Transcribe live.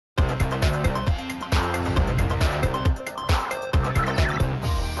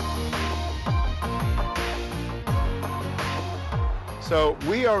So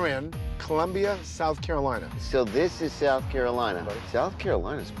we are in Columbia, South Carolina. So this is South Carolina. South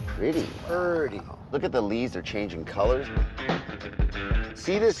Carolina's pretty. Wow. Look at the leaves, they're changing colors.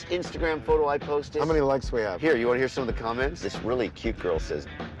 See this Instagram photo I posted? How many likes we have? Here, you want to hear some of the comments? This really cute girl says,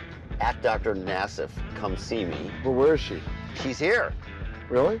 at Dr. Nassif, come see me. Well, where is she? She's here.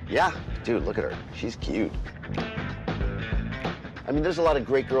 Really? Yeah. Dude, look at her. She's cute. I mean, there's a lot of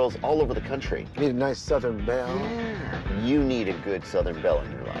great girls all over the country. You need a nice Southern belle. Yeah. You need a good Southern belle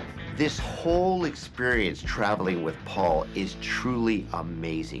in your life. This whole experience traveling with Paul is truly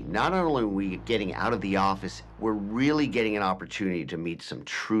amazing. Not only are we getting out of the office, we're really getting an opportunity to meet some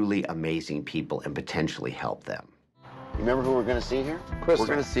truly amazing people and potentially help them. You remember who we're going to see here? Chrystal. We're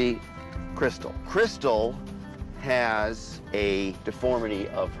going to see Chrystal. Chrystal has a deformity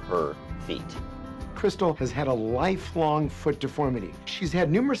of her feet. Chrystal has had a lifelong foot deformity. She's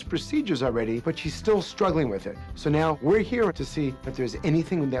had numerous procedures already, but she's still struggling with it. So now we're here to see if there's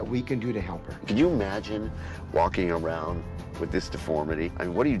anything that we can do to help her. Can you imagine walking around with this deformity? I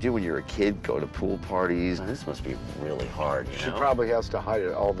mean, what do you do when you're a kid, go to pool parties? This must be really hard, you know? She probably has to hide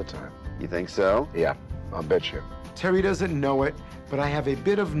it all the time. You think so? Yeah, I'll bet you. Terry doesn't know it, but I have a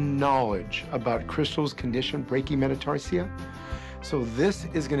bit of knowledge about Chrystal's condition, brachymetatarsia. So this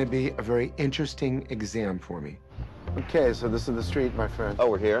is going to be a very interesting exam for me. Okay, so this is the street, my friend. Oh,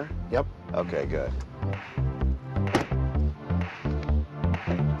 we're here? Yep. Okay, good.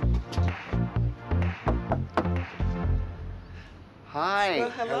 Hi. Well,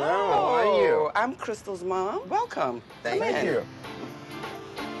 hello. How are you? I'm Chrystal's mom. Welcome. Thank you.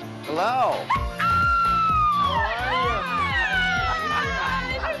 Hello.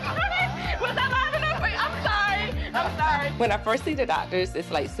 I'm sorry. When I first see the doctors,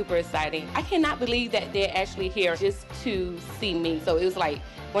 it's like super exciting. I cannot believe that they're actually here just to see me. So it was like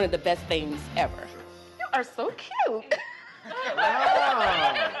one of the best things ever. You are so cute. You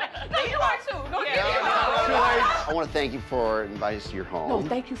are too. Don't get me wrong. I want to thank you for inviting us to your home. No,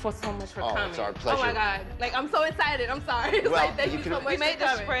 thank you so much for coming. It's our pleasure. Oh my God. Like, I'm so excited. I'm sorry. It's Well, like, thank you so much. We made for the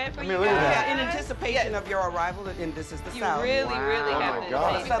coming. spread for you look at guys. that. In anticipation of your arrival, and this is the You South. really, really Oh have my to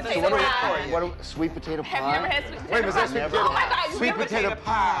God. say So Potato what pie. What sweet potato pie? Have you ever had sweet potato Wait, was that sweet pie? potato Oh my God, you Sweet never potato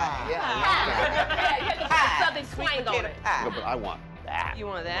pie. Yeah. Yeah, you had to put a southern twang on it. No, but I want that. You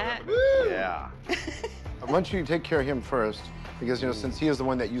want that? Yeah. I want you to take care of him first, because, you know, since he is the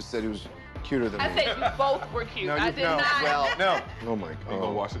one that you said he was cuter than me. I said you both were cute. No, I you did no. not. Well, No. Oh, my You gonna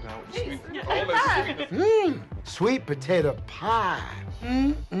God. wash it down with the sweet? Yeah. All that sweetness. Sweet potato pie.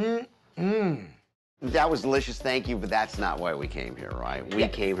 that was delicious, thank you, but that's not why we came here, right? We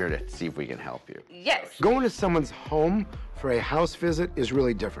Yes. came here to see if we can help you. Yes. Going to someone's home for a house visit is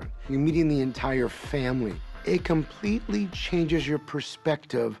really different. You're meeting the entire family. It completely changes your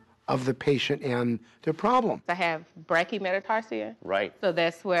perspective of the patient and their problem. I have brachymetatarsia. Right. So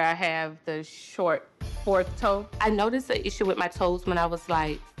that's where I have the short fourth toe. I noticed an issue with my toes when I was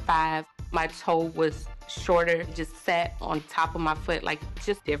like 5. My toe was shorter, just sat on top of my foot, like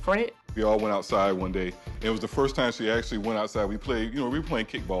just different. We all went outside one day. And it was the first time she actually went outside. We played, we were playing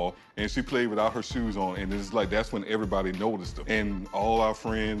kickball, and she played without her shoes on. And it's like, that's when everybody noticed her. And all our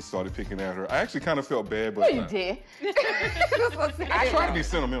friends started picking at her. I actually kind of felt bad, but You did. I try to be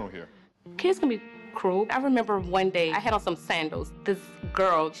sentimental here. Kids can be cruel. I remember one day I had on some sandals. This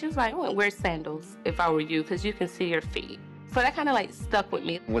girl, she was like, I wouldn't wear sandals if I were you, because you can see your feet. So that kind of like stuck with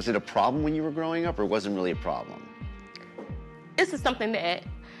me. Was it a problem when you were growing up, or wasn't really a problem? This is something that,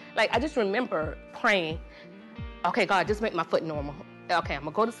 like, I just remember praying, okay, God, just make my foot normal. Okay, I'm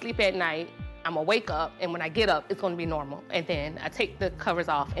gonna go to sleep at night, I'm gonna wake up, and when I get up, it's gonna be normal. And then I take the covers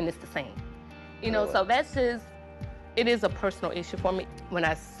off, and it's the same. You know, so that's just, it is a personal issue for me. When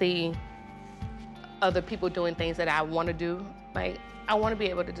I see other people doing things that I wanna do, like, I wanna be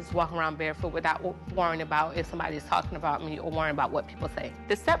able to just walk around barefoot without worrying about if somebody's talking about me or worrying about what people say.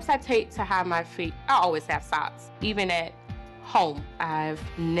 The steps I take to hide my feet, I always have socks. Even at home, I've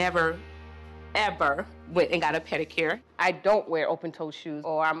never, ever went and got a pedicure. I don't wear open-toe shoes,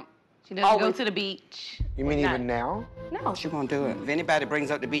 or I'm She doesn't go always to the beach. You mean Not- even now? No. She won't do it. If anybody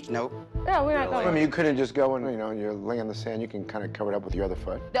brings up the beach, nope. No, we're not going. I mean, you couldn't just go and, you know, you're laying in the sand, you can kind of cover it up with your other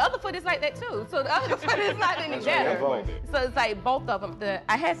foot. The other foot is like that too. So the other foot is not any That's right, better. both. So it's like both of them.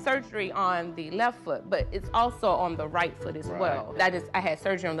 I had surgery on the left foot, but it's also on the right foot as well. I had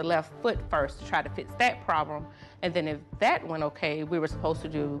surgery on the left foot first to try to fix that problem. And then if that went okay, we were supposed to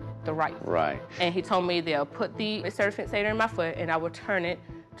do the right foot. Right. And he told me they'll put the surge fixator in my foot and I will turn it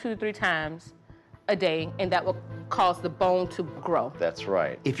 2 to 3 times a day, and that will cause the bone to grow. That's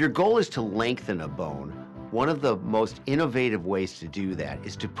right. If your goal is to lengthen a bone, one of the most innovative ways to do that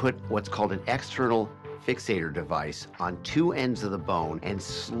is to put what's called an external fixator device on two ends of the bone and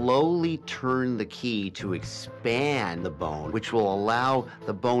slowly turn the key to expand the bone, which will allow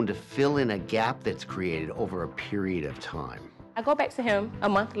the bone to fill in a gap that's created over a period of time. I go back to him a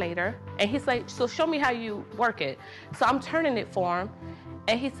month later, and he's like, so show me how you work it. So I'm turning it for him,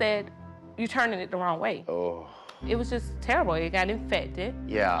 and he said, you're turning it the wrong way. Oh. It was just terrible. It got infected.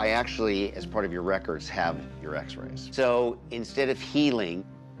 Yeah, I actually, as part of your records, have your x-rays. So instead of healing,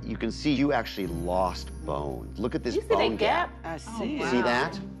 you can see you actually lost bone. Look at this You see bone that gap? I see. wow. See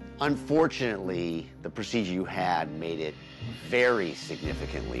that? Unfortunately, the procedure you had made it very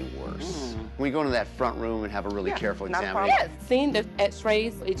significantly worse. Can we go into that front room and have a really careful not a examination? problem. Yes, seeing the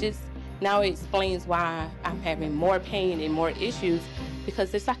x-rays, it just, now it explains why I'm having more pain and more issues,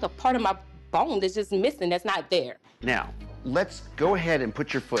 because there's like a part of my bone that's just missing, that's not there. Now, let's go ahead and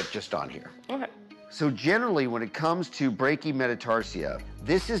put your foot just on here. Okay. So generally, when it comes to brachymetatarsia,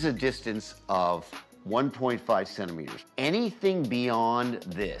 this is a distance of 1.5 centimeters. Anything beyond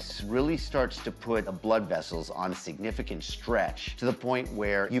this really starts to put the blood vessels on significant stretch to the point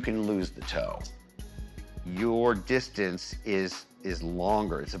where you can lose the toe. Your distance is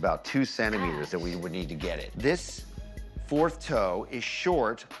longer. It's about 2 centimeters that we would need to get it. This fourth toe is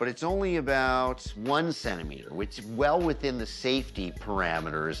short, but it's only about 1 centimeter, which is well within the safety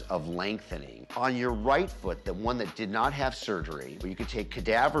parameters of lengthening. On your right foot, the one that did not have surgery, you could take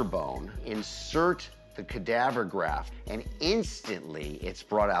cadaver bone, insert the cadaver graft, and instantly it's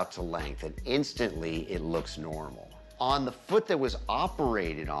brought out to length, and instantly it looks normal. On the foot that was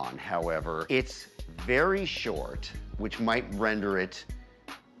operated on, however, it's very short, which might render it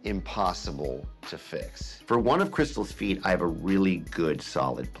impossible to fix. For one of Chrystal's feet, I have a really good,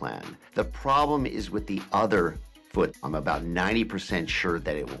 solid plan. The problem is with the other foot. I'm about 90% sure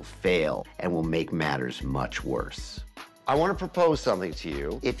that it will fail and will make matters much worse. I want to propose something to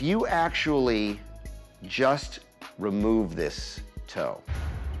you. If you actually just remove this toe.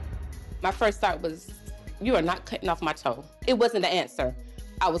 My first thought was, you are not cutting off my toe. It wasn't the answer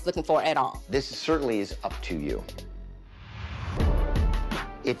I was looking for at all. This certainly is up to you.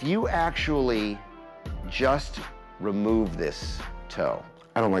 If you actually just remove this toe.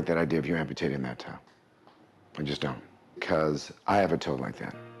 I don't like that idea of you amputating that toe. I just don't. Because I have a toe like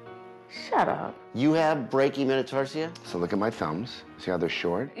that. Shut up. You have brachymetatarsia? So look at my thumbs. See how they're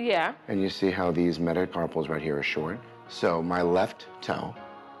short? Yeah. And you see how these metacarpals right here are short? So my left toe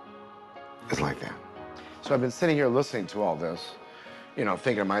is like that. So I've been sitting here listening to all this, you know,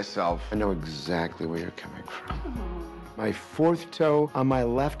 thinking to myself, I know exactly where you're coming from. My fourth toe on my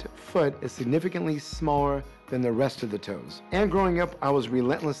left foot is significantly smaller than the rest of the toes. And growing up, I was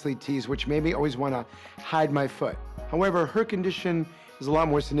relentlessly teased, which made me always want to hide my foot. However, her condition is a lot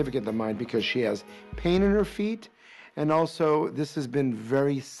more significant than mine because she has pain in her feet, and also this has been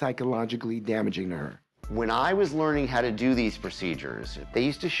very psychologically damaging to her. When I was learning how to do these procedures, they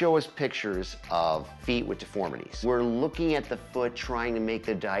used to show us pictures of feet with deformities. We're looking at the foot, trying to make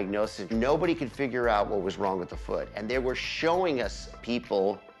the diagnosis. Nobody could figure out what was wrong with the foot. And they were showing us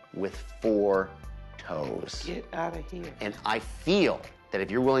people with 4 toes. Get out of here. And I feel that if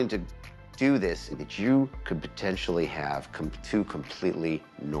you're willing to do this, that you could potentially have 2 completely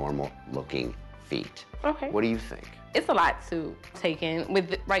normal looking feet. Okay. What do you think? It's a lot to take in.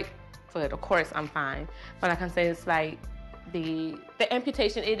 With the right foot, of course, I'm fine. But like I said, it's like the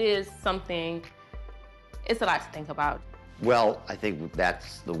amputation, it is something, it's a lot to think about. Well, I think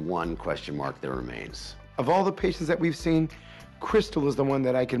that's the one question mark that remains. Of all the patients that we've seen, Chrystal is the one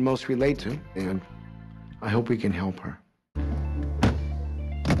that I can most relate to, and I hope we can help her.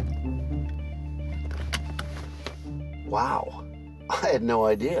 Wow, I had no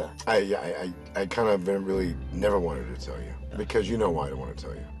idea. I kind of really never wanted to tell you, because you know why I don't want to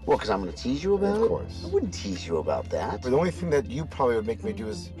tell you. Well, because I'm going to tease you about it? Of course. I wouldn't tease you about that. But the only thing that you probably would make me do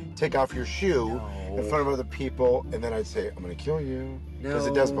is take off your shoe in front of other people, and then I'd say, I'm going to kill you, because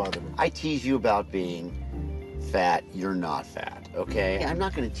it does bother me. I tease you about being fat. You're not fat, okay? I'm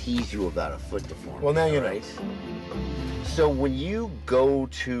not going to tease you about a foot deformity. Well, now you know. right? So when you go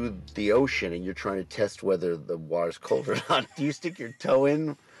to the ocean and you're trying to test whether the water's cold or not, do you stick your toe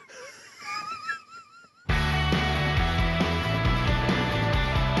in?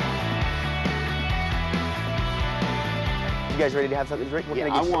 You guys ready to have something to drink? What Yeah,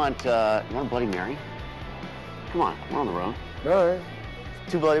 can I I get you? want, you want a Bloody Mary? Come on, we're on the road. All right.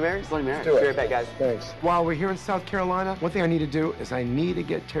 2 Bloody Marys? Bloody Mary. do it. Be right back, guys. Thanks. While we're here in South Carolina, one thing I need to do is I need to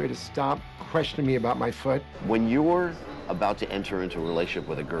get Terry to stop questioning me about my foot. When you're about to enter into a relationship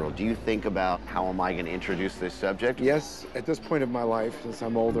with a girl, do you think about how am I going to introduce this subject? Yes, at this point of my life, since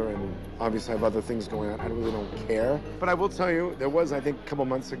I'm older and obviously I have other things going on, I really don't care. But I will tell you, there was, I think, a couple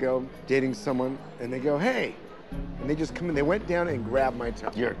months ago, dating someone, and they go, hey. And they just come in, they went down and grabbed my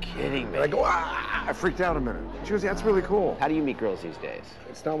toe. You're kidding me. And I go, ah! I freaked out a minute. She goes, yeah, that's really cool. How do you meet girls these days?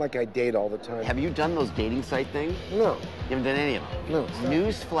 It's not like I date all the time. Have you done those dating site things? No. You haven't done any of them? No.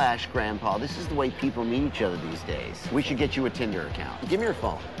 Newsflash, Grandpa, this is the way people meet each other these days. We should get you a Tinder account. Give me your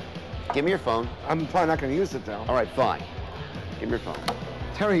phone. Give me your phone. I'm probably not going to use it, though. All right, fine. Give me your phone.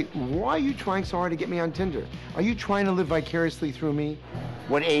 Terry, why are you trying so hard to get me on Tinder? Are you trying to live vicariously through me?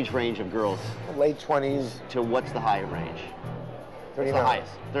 What age range of girls? Late 20s. To what's the high range? 39. What's the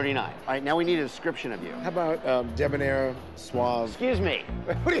highest? 39. All right, now we need a description of you. How about debonair, suave? Excuse me.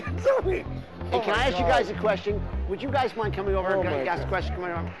 What are you telling me? Hey, can I ask you guys a question? Would you guys mind coming over Oh and my ask a God. question? Come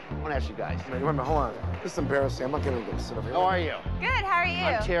on, I want to ask you guys. Wait a minute, hold on. This is embarrassing. I'm not going to sit over here. How are you? Good, how are you?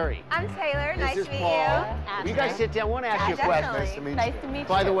 I'm Terry. I'm Taylor. Nice This is to meet Paul. you. You guys sit down. I want to ask you a question. Nice to meet you. Nice to meet you.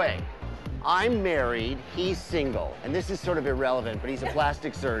 By the way, I'm married, he's single, and this is sort of irrelevant, but he's a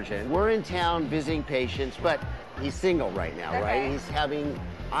plastic surgeon. We're in town visiting patients, but he's single right now, right? Okay.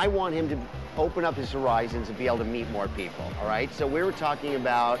 I want him to open up his horizons and be able to meet more people, all right? So we were talking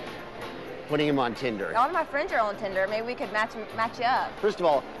about putting him on Tinder. All of my friends are on Tinder. Maybe we could match you up. First of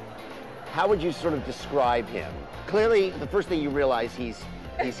all, how would you sort of describe him? Clearly, the first thing you realize, he's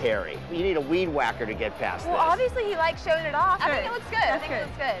hairy. You need a weed whacker to get past Well, this. obviously he likes showing it off. I think it looks good. I think it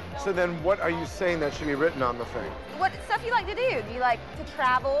looks good. So then what are you saying that should be written on the thing? What stuff you like to do? Do you like to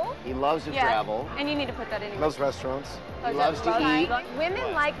travel? He loves to travel. And you need to put that in. Loves restaurants. He loves to eat.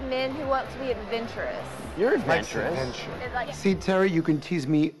 Women like men who want to be adventurous. You're Likes adventurous. adventure. It's like- See, Terry, you can tease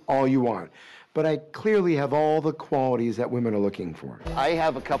me all you want, but I clearly have all the qualities that women are looking for. I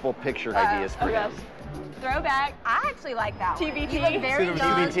have a couple picture ideas for him. Throwback. I actually like that one. TBT. You look very young.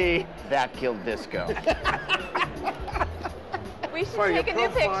 TBT, that killed disco. We should For your take a new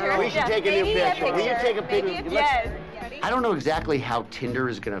profile. picture. We should take a new Maybe picture. Will you take a Maybe picture? Yes. I don't know exactly how Tinder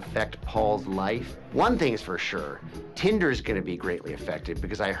is going to affect Paul's life. One thing is for sure, Tinder is going to be greatly affected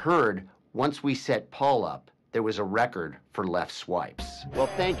because I heard once we set Paul up, there was a record for left swipes. Well,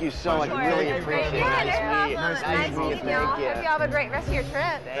 thank you so much. Really It was great. appreciate it. Yeah, Nice no to problem. meet you. Nice meeting y'all. Thank you. Hope y'all have a great rest of your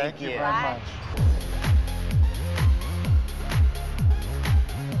trip. Thank you. Bye.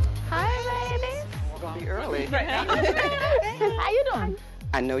 Hi, ladies. Be early. How you doing?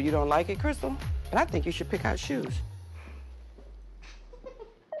 I know you don't like it, Chrystal, but I think you should pick out shoes.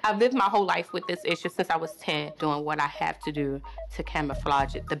 I've lived my whole life with this issue since I was 10, doing what I have to do to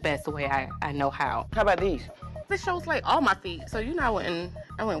camouflage it the best way I know how. How about these? This shows like all my feet, so I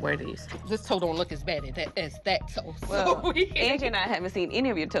wouldn't wear these. This toe don't look as bad as that toe. Well, So Angie and I haven't seen any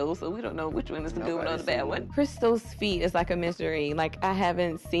of your toes, so we don't know which one is the good one or the bad one. Crystal's feet is like a mystery. Like, I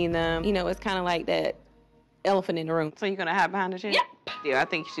haven't seen them. You know, it's kind of like that elephant in the room. So you're going to hide behind the chair? Yep. Yeah, I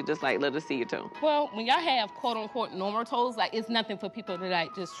think you should just, like, let us see your toe. Well, when y'all have quote-unquote normal toes, like it's nothing for people to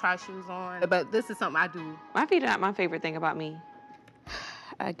like just try shoes on. But this is something I do. My feet are not my favorite thing about me.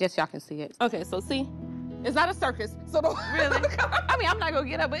 I guess y'all can see it. Okay, so see, it's not a circus. So don't Really? I mean, I'm not going to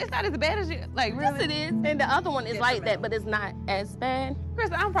get up, but it's not as bad as you. Like, really? Yes, it is. And the other one is like that, but it's not as bad.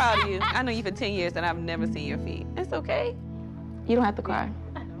 Crystal, I'm proud of you. I know you for 10 years and I've never seen your feet. It's okay. You don't have to cry.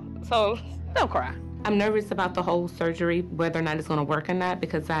 So Don't cry. I'm nervous about the whole surgery, whether or not it's going to work or not,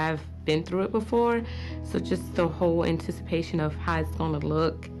 because I've been through it before. So just the whole anticipation of how it's going to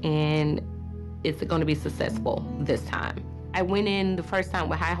look and is it going to be successful this time. I went in the first time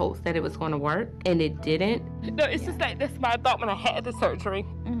with high hopes that it was going to work, and it didn't. No, it's just like that's my thought when I had the surgery.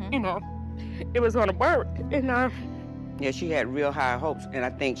 You know, it was going to work, and Yeah, she had real high hopes, and I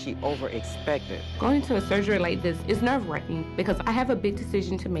think she over-expected. going into a surgery like this is nerve-wracking because I have a big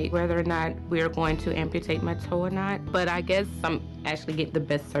decision to make whether or not we're going to amputate my toe or not. But I guess I'm actually getting the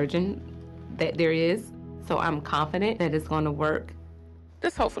best surgeon that there is, so I'm confident that it's going to work.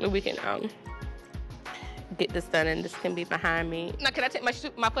 Just hopefully we can get this done and this can be behind me. Now, can I take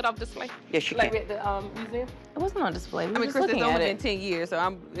my foot off display? Yes, you Like can. at the museum? It wasn't on display. We I were mean, just Chris, it's looking only at been it. 10 years,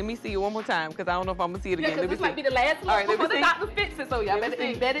 so let me see you one more time, because I don't know if I'm going to see it Yeah, again. because this might be the last All right, one let me before see. the doctor fixes it, so y'all better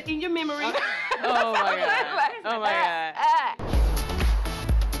embed it in your memory. Oh, my God. Oh, my God.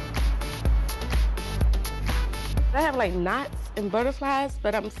 I have like knots and butterflies,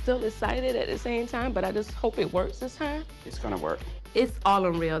 but I'm still excited at the same time, but I just hope it works this time. It's gonna work. It's all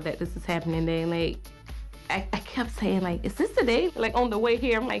unreal that this is happening. Then like, I kept saying like, is this the day? Like on the way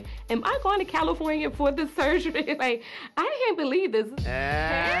here, I'm like, am I going to California for the surgery? Like, I can't believe this. Look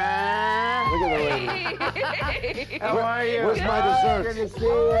Look at the lady. How are you? Where's my dessert? Good to see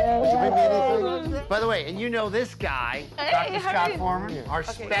Did you bring me anything? By the way, and you know this guy, Dr. Scott Foreman, our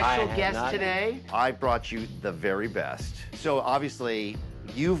special guest today. I brought you the very best. So obviously,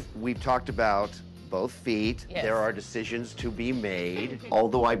 we've talked about both feet. Yes. There are decisions to be made.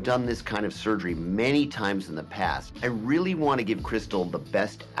 Although I've done this kind of surgery many times in the past, I really want to give Chrystal the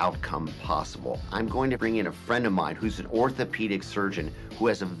best outcome possible. I'm going to bring in a friend of mine who's an orthopedic surgeon who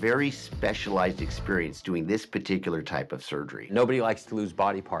has a very specialized experience doing this particular type of surgery. Nobody likes to lose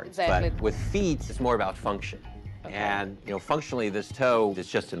body parts, Exactly. but with feet, it's more about function. Okay. And, functionally, this toe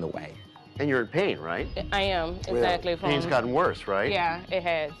is just in the way. And you're in pain, right? I am, exactly. Pain's gotten worse, right? Yeah, it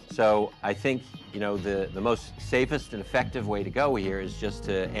has. So I think, the most safest and effective way to go here is just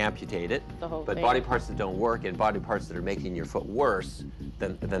to amputate it. The whole But thing. body parts that don't work and body parts that are making your foot worse,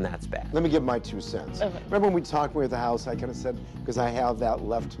 then that's bad. Let me give my 2 cents. Okay. Remember when we talked when we were at the house, I kind of said, because I have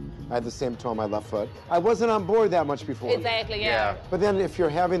I had the same toe on my left foot. I wasn't on board that much before. Exactly, yeah. But then if you're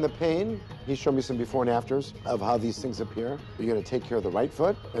having the pain, he showed me some before and afters of how these things appear. You're gonna take care of the right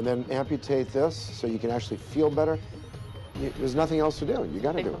foot and then amputate this so you can actually feel better. There's nothing else to do. You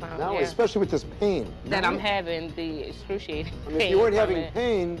gotta do it. Yeah. Especially with this pain. That I'm having the excruciating I mean, pain if you weren't from having it.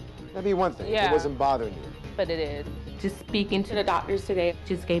 pain, that'd be one thing. If Yeah. it wasn't bothering you. But it is. Just speaking to the doctors today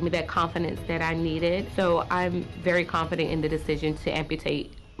just gave me that confidence that I needed. So I'm very confident in the decision to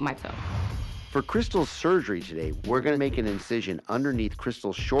amputate my toe. For Chrystal's surgery today, we're going to make an incision underneath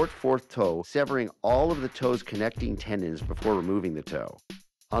Chrystal's short fourth toe, severing all of the toe's connecting tendons before removing the toe.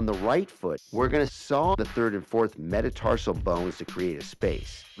 On the right foot, we're going to saw the third and fourth metatarsal bones to create a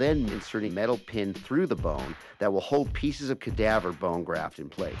space, then inserting a metal pin through the bone that will hold pieces of cadaver bone graft in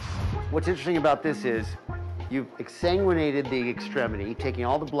place. What's interesting about this is you've exsanguinated the extremity, taking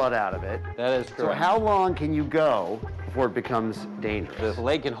all the blood out of it. That is So correct. how long can you go before it becomes dangerous? The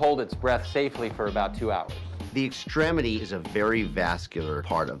leg can hold its breath safely for about 2 hours. The extremity is a very vascular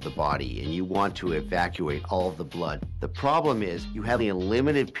part of the body, and you want to evacuate all of the blood. The problem is you have a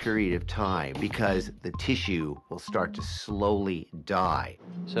limited period of time because the tissue will start to slowly die.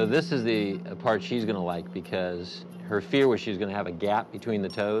 So this is the part she's going to like because her fear was she was going to have a gap between the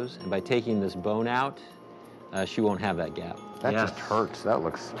toes, and by taking this bone out, she won't have that gap. That just hurts. That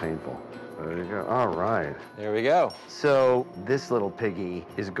looks painful. There you go. All right. There we go. So this little piggy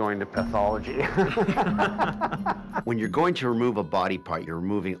is going to pathology. When you're going to remove a body part, you're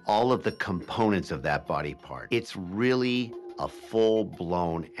removing all of the components of that body part. It's really a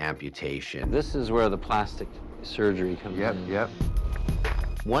full-blown amputation. This is where the plastic surgery comes in. Yep.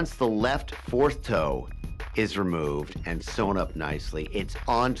 Once the left fourth toe is removed and sewn up nicely, it's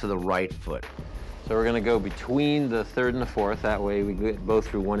onto the right foot. So we're going to go between the third and the fourth. That way we get both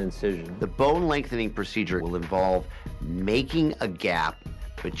through one incision. The bone lengthening procedure will involve making a gap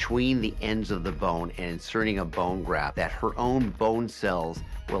between the ends of the bone and inserting a bone graft that her own bone cells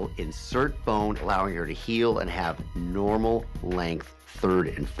will insert bone, allowing her to heal and have normal length third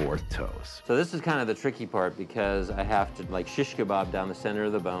and fourth toes. So this is kind of the tricky part because I have to like shish kebab down the center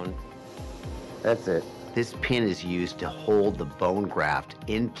of the bone. That's it. This pin is used to hold the bone graft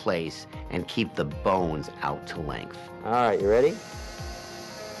in place and keep the bones out to length. All right, you ready?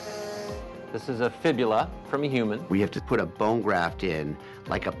 This is a fibula from a human. We have to put a bone graft in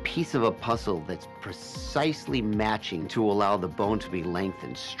like a piece of a puzzle that's precisely matching to allow the bone to be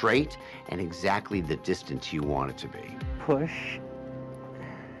lengthened straight and exactly the distance you want it to be. Push.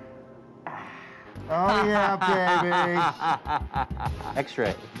 Oh yeah, baby.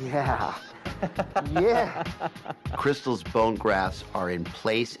 X-ray. Yeah. Yeah. Chrystal's bone grafts are in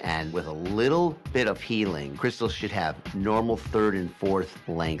place, and with a little bit of healing, Chrystal should have normal third and fourth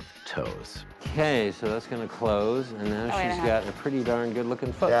length toes. Okay, so that's going to close, and now she's got a pretty darn good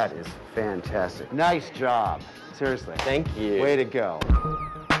looking foot. That is fantastic. Nice job. Seriously. Thank you. Way to go.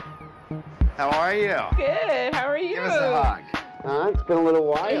 How are you? Good, how are you? Give us a hug. It's been a little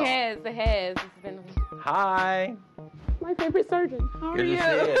while. It has. It's been Hi. my favorite surgeon. How Good are you?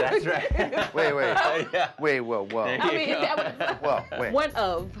 to see you. That's right. Wait. Yeah. Wait, whoa. I mean, that was Whoa, wait. one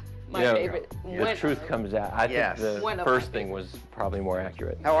of my Yeah, favorite. The truth comes out. I Yes. think One the of my first thing was probably more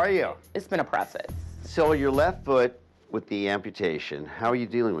accurate. How are you? It's been a process. So your left foot with the amputation, how are you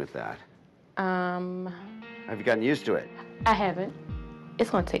dealing with that? Have you gotten used to it? I haven't.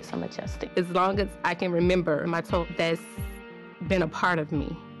 It's gonna take some adjusting. As long as I can remember my toe that's been a part of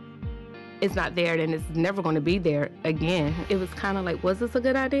me. It's not there, then it's never gonna be there again. It was kind of like, was this a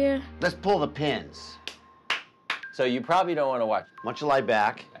good idea? Let's pull the pins. So you probably don't want to watch. Why don't you lie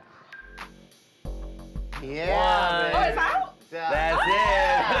back? Yeah. One. Oh, it's out? That's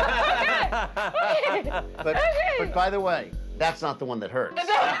it. But by the way, That's not the one that hurts.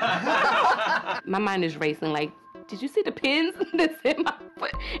 My mind is racing. Like, did you see the pins that's in my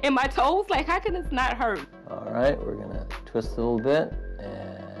foot, in my toes? Like, how can this not hurt? All right, we're gonna twist a little bit,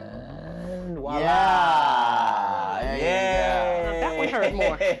 and voila! Yeah. That one hurt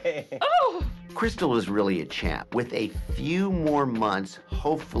more. Oh! Chrystal is really a champ. With a few more months,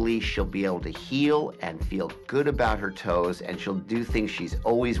 hopefully she'll be able to heal and feel good about her toes, and she'll do things she's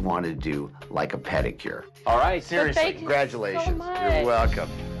always wanted to do, like a pedicure. All right, Seriously, thank you congratulations. so much. You're welcome.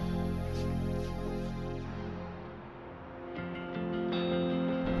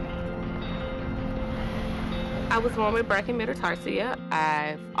 I was born with brachymetatarsia.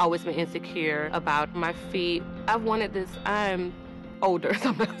 I've always been insecure about my feet. I've wanted this. I'm older, so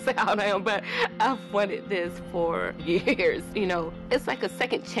I'm not gonna say how old I am, but I've wanted this for years. You know, it's like a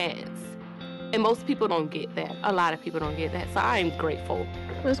second chance. And most people don't get that. A lot of people don't get that. So I'm grateful.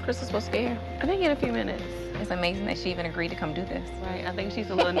 Was Chrystal so scared? I think in a few minutes. It's amazing that she even agreed to come do this. Right, I think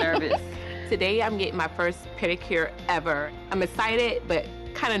she's a little nervous. Today I'm getting my first pedicure ever. I'm excited, but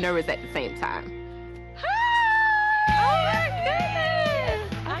kind of nervous at the same time. Oh my goodness!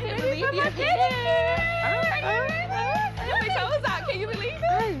 I can't believe you're here. Your toes out. Can you believe it?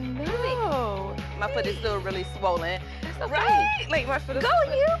 I know. My foot is still really swollen. Right? Like my foot is. Go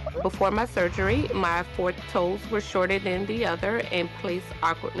you! Before my surgery, my 4 toes were shorter than the other and placed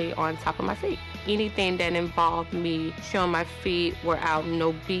awkwardly on top of my feet. Anything that involved me showing my feet were out.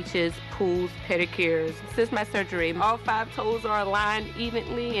 No beaches, pools, pedicures. Since my surgery, all 5 toes are aligned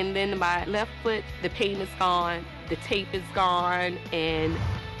evenly, and then my left foot, the pain is gone, the tape is gone, and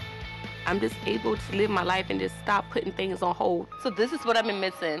I'm just able to live my life and just stop putting things on hold. So this is what I've been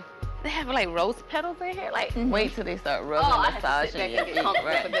missing. They have like rose petals in here. Like, Wait till they start rubbing and massaging your feet.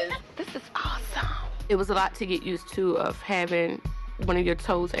 Right. This is awesome. It was a lot to get used to of having one of your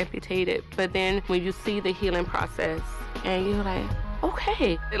toes amputated, but then when you see the healing process and you're like,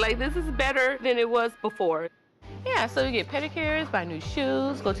 okay, like this is better than it was before. Yeah, so you get pedicures, buy new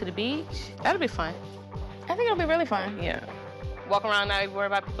shoes, go to the beach. That'll be fun. I think it'll be really fun. Yeah, Walk around not even worry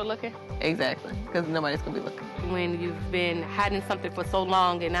about people looking. exactly. Because nobody's gonna be looking. When you've been hiding something for so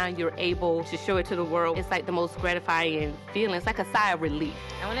long and now you're able to show it to the world, it's like the most gratifying feeling. It's like a sigh of relief.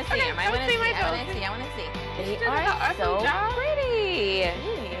 I want to see them. I want to see. I want to see. They are so pretty.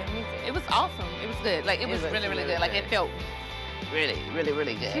 It was awesome. It was good. Like, it was really, really good. Like, it felt really, really,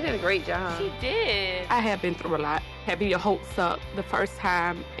 really good. She did a great job. She did. I have been through a lot. Having your hopes up the first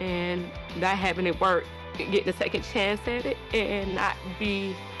time and not having it work, get the second chance at it and not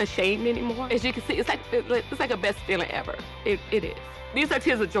be ashamed anymore. As you can see, it's like a best feeling ever. It is. These are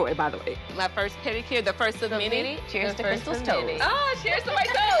tears of joy, by the way. My first pedicure, the first of many. Cheers to Chrystal's toes. Oh, cheers to my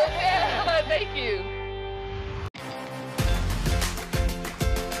toes. Yeah, thank you.